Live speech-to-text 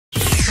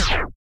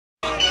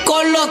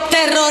con los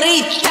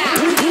terroristas.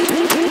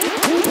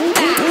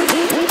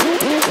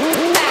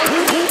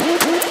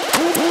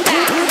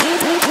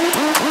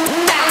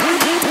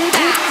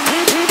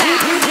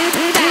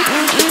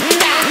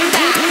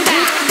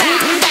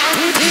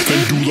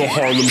 And do the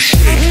Harlem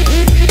Shake.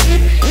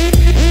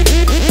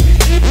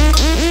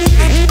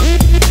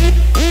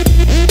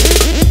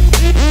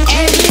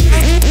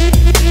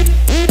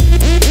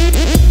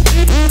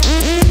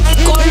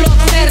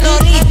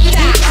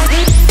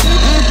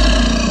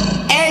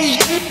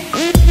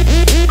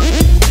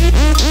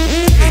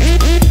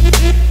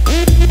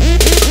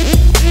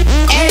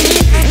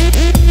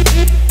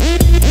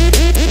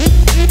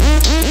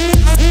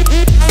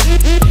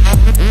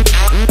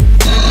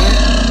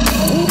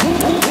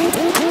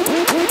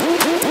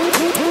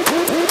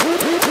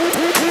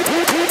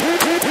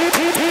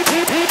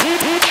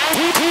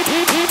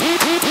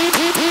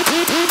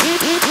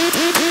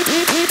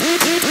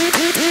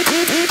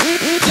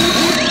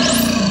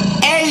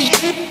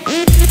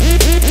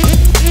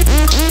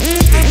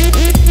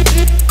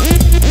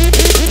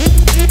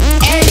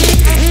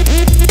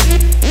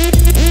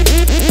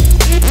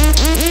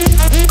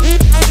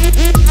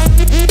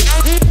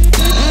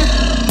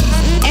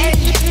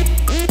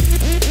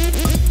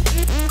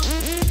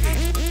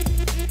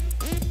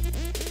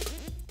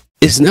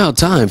 It's now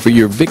time for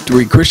your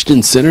Victory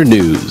Christian Center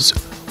news.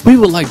 We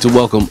would like to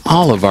welcome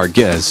all of our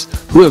guests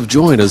who have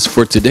joined us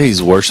for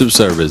today's worship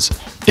service.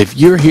 If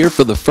you're here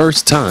for the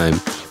first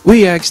time,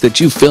 we ask that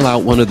you fill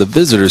out one of the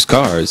visitors'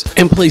 cards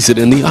and place it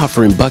in the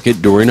offering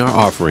bucket during our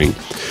offering.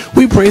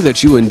 We pray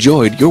that you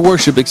enjoyed your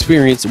worship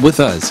experience with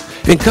us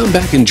and come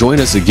back and join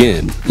us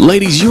again.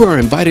 Ladies, you are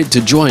invited to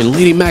join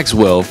Lady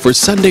Maxwell for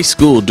Sunday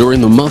school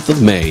during the month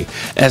of May,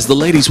 as the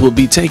ladies will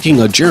be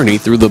taking a journey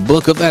through the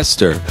book of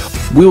Esther.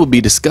 We will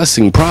be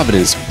discussing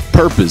providence,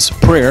 purpose,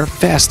 prayer,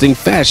 fasting,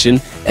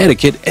 fashion,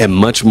 etiquette, and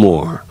much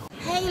more.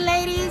 Hey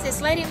ladies,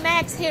 it's Lady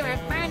Max here in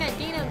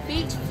Fernandina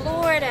Beach,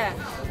 Florida.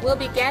 We'll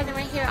be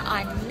gathering here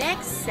on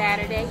next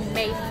Saturday,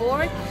 May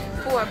 4th,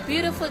 for a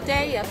beautiful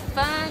day of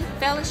fun,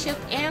 fellowship,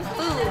 and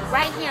food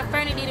right here in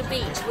Fernandina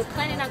Beach. We're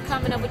planning on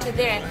coming over to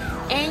their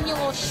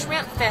annual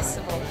shrimp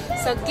festival.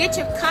 So get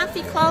your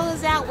comfy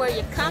clothes out, wear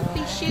your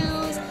comfy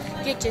shoes,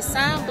 get your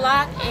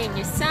sunblock and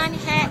your sun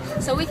hat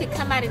so we could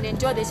come out and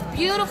enjoy this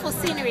beautiful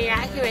scenery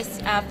out here at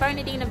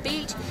Fernandina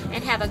Beach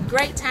and have a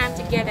great time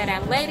together at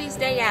our Ladies'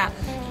 Day Out.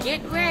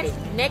 Get ready.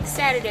 Next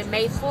Saturday,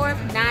 May 4th,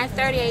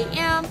 9:30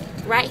 a.m.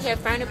 right here at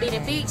Fernandina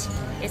Beach.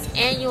 It's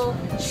annual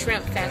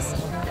shrimp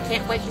festival.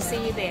 Can't wait to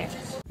see you there.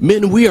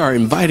 Men, we are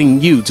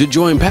inviting you to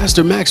join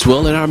Pastor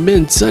Maxwell in our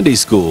men's Sunday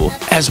school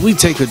as we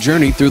take a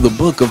journey through the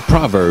book of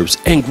Proverbs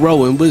and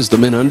grow in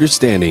wisdom and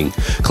understanding.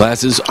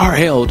 Classes are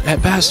held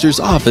at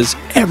Pastor's office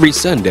every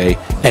Sunday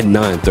at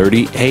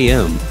 9:30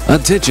 a.m.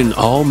 Attention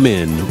all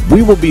men,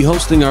 we will be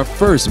hosting our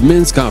first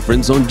men's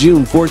conference on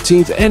June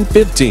 14th and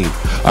 15th.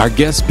 Our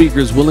guest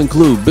speakers will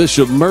include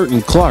Bishop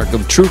Merton Clark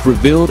of Truth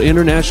Revealed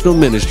International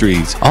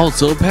Ministries.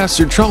 Also,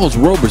 Pastor Charles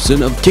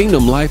Roberson of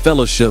Kingdom Life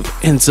Fellowship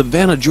in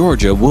Savannah,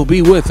 Georgia will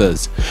be with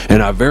us,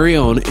 and our very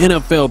own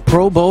NFL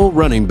Pro Bowl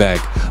running back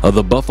of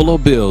the Buffalo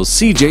Bills,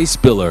 CJ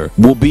Spiller,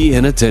 will be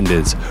in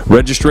attendance.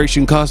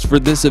 Registration cost for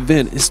this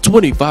event is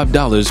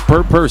 $25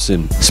 per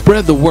person.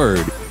 Spread the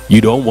word.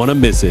 You don't want to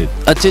miss it.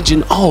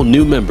 Attention all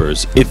new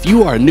members. If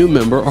you are a new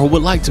member or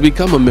would like to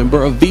become a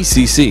member of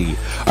VCC,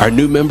 our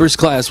new members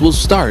class will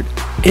start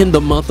in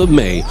the month of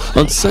May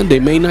on Sunday,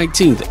 May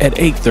 19th at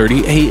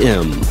 8:30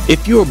 a.m.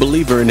 If you're a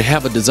believer and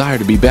have a desire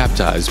to be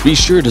baptized, be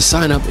sure to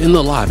sign up in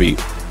the lobby.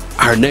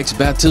 Our next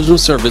baptismal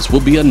service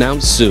will be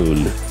announced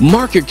soon.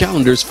 Mark your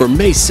calendars for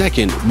May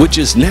 2nd, which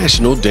is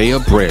National Day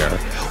of Prayer.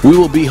 We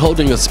will be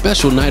holding a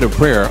special night of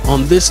prayer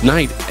on this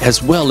night,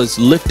 as well as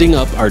lifting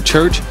up our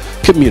church,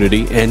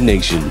 community, and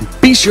nation.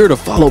 Be sure to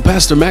follow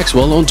Pastor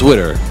Maxwell on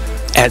Twitter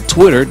at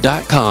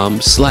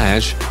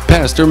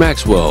twitter.com/Pastor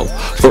Maxwell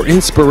for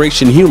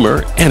inspiration,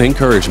 humor, and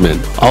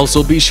encouragement.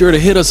 Also, be sure to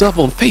hit us up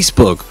on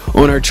Facebook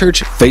on our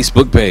church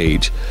Facebook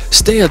page.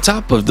 Stay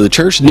atop of the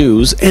church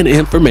news and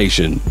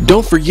information.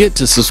 Don't forget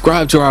to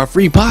subscribe to our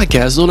free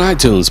podcast on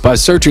iTunes by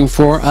searching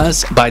for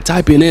us by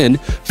typing in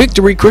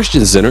Victory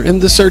Christian Center in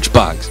the search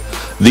box.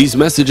 These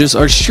messages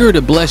are sure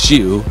to bless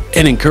you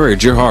and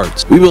encourage your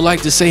hearts. We would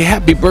like to say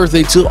happy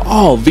birthday to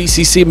all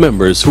VCC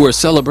members who are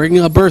celebrating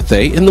a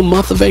birthday in the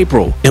month of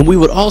April. And we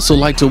would also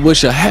like to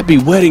wish a happy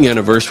wedding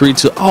anniversary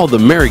to all the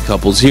married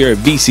couples here at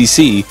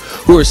VCC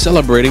who are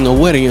celebrating a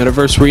wedding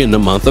anniversary in the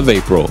month of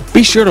April.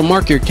 Be sure to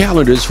mark your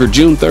calendars for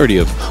June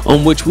 30th,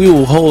 on which we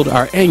will hold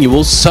our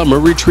annual summer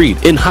retreat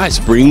in High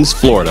Springs,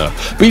 Florida.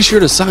 Be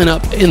sure to sign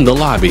up in the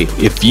lobby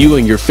if you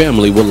and your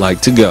family would like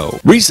to go.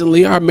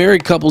 Recently, our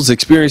married couples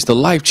experienced a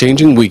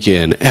life-changing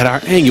weekend at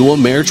our annual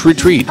marriage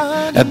retreat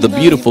at the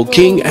beautiful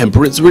King and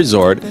Prince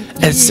Resort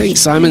at St.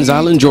 Simon's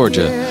Island,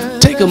 Georgia.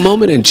 Take a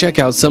moment and check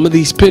out some of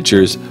these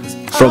pictures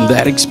from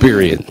that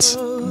experience.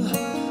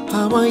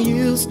 How I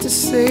used to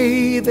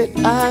say that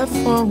I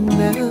found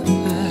love.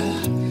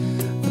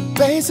 The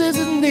basics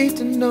you need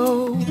to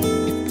know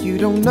if you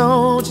don't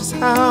know just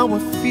how I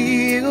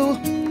feel.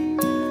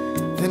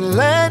 then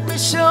let me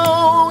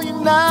show you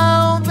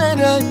now that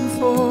I'm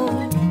for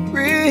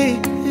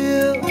real.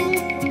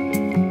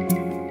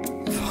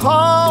 If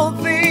all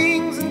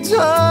things in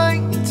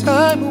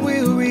time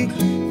will reveal,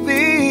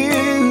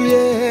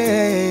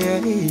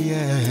 yeah,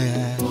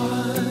 yeah.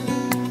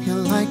 You're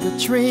like a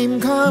dream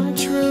come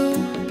true.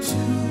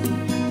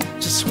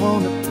 Just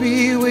wanna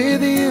be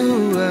with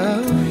you.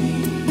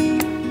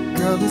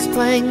 Girl, it's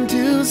plain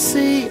to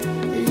see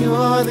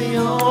you're the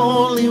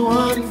only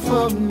one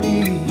for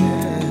me.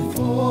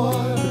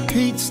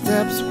 Repeat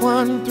steps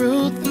 1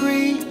 through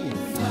 3.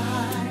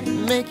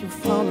 Make you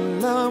fall in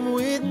love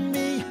with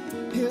me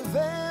if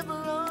ever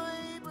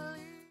I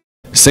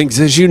believe. Saints,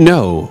 as you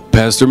know,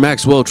 Pastor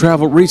Maxwell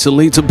traveled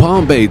recently to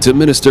Palm Bay to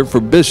minister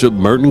for Bishop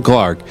Merton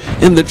Clark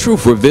in the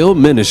Truth Revealed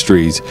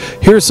Ministries.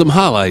 Here are some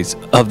highlights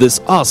of this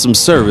awesome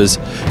service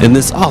and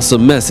this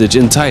awesome message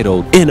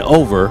entitled, In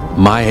Over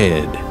My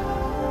Head.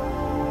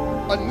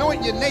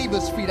 Anoint your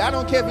neighbor's feet. I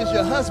don't care if it's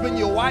your husband,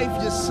 your wife,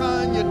 your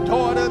son, your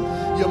daughter,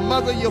 your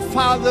mother, your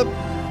father.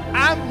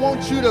 I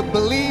want you to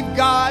believe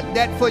God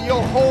that for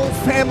your whole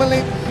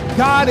family,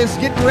 God is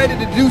getting ready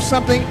to do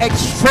something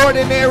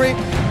extraordinary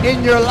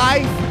in your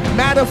life.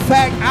 Matter of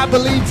fact, I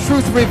believe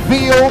Truth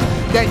Revealed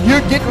that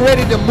you're getting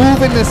ready to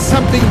move into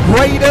something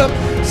greater,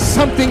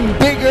 something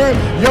bigger.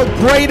 Your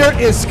greater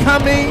is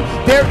coming.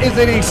 There is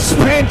an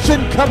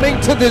expansion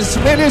coming to this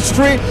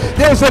ministry.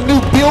 There's a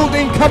new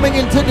building coming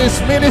into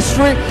this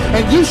ministry,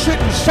 and you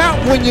shouldn't shout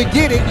when you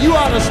get it. You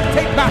ought to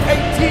take about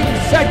 18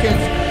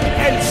 seconds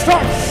and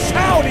start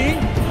shouting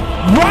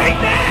right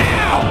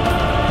now.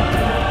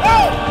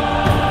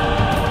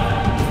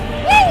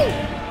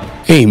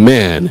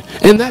 Amen.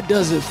 And that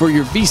does it for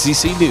your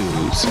VCC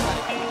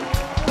News.